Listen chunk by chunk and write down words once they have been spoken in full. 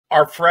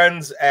our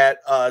friends at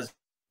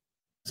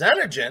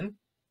Xenogen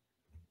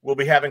will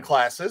be having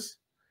classes,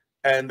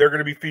 and they're going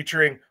to be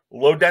featuring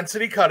low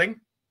density cutting.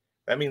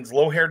 That means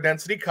low hair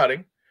density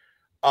cutting.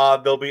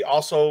 They'll be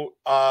also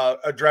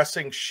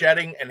addressing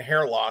shedding and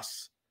hair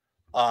loss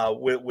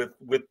with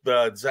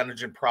the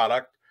Xenogen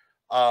product.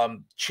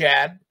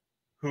 Chad,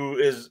 who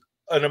is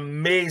an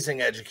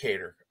amazing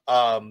educator,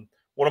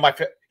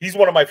 he's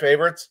one of my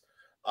favorites.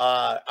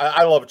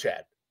 I love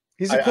Chad.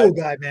 He's a cool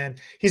guy, man.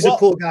 He's a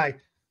cool guy.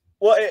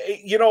 Well,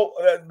 you know,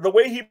 the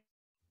way he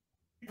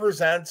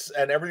presents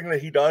and everything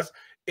that he does,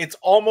 it's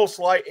almost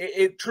like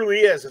it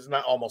truly is. It's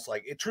not almost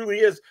like it truly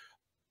is.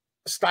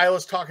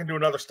 Stylist talking to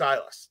another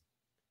stylist.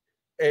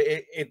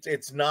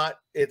 It's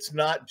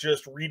not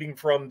just reading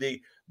from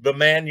the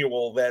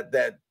manual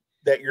that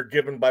you're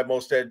given by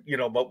most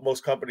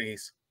most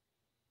companies.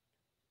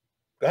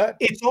 Go ahead.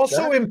 It's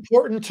also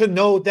important to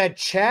note that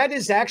Chad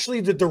is actually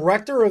the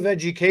director of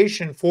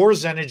education for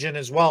Xenogen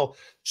as well.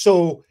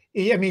 So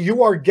I mean,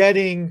 you are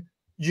getting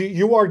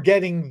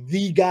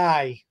the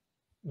guy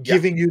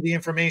giving you the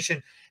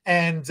information,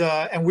 and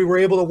we were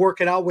able to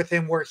work it out with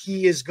him where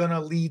he is going to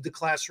lead the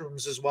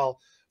classrooms as well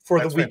for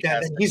the weekend.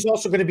 Fantastic. And he's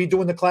also going to be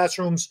doing the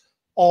classrooms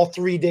all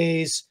 3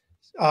 days,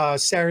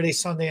 Saturday,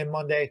 Sunday, and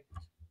Monday.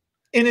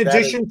 In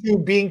addition to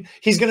being,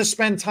 he's going to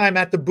spend time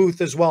at the booth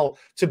as well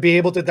to be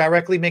able to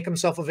directly make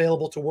himself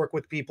available to work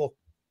with people.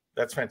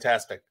 That's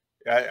fantastic.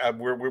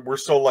 We're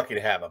so lucky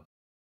to have him.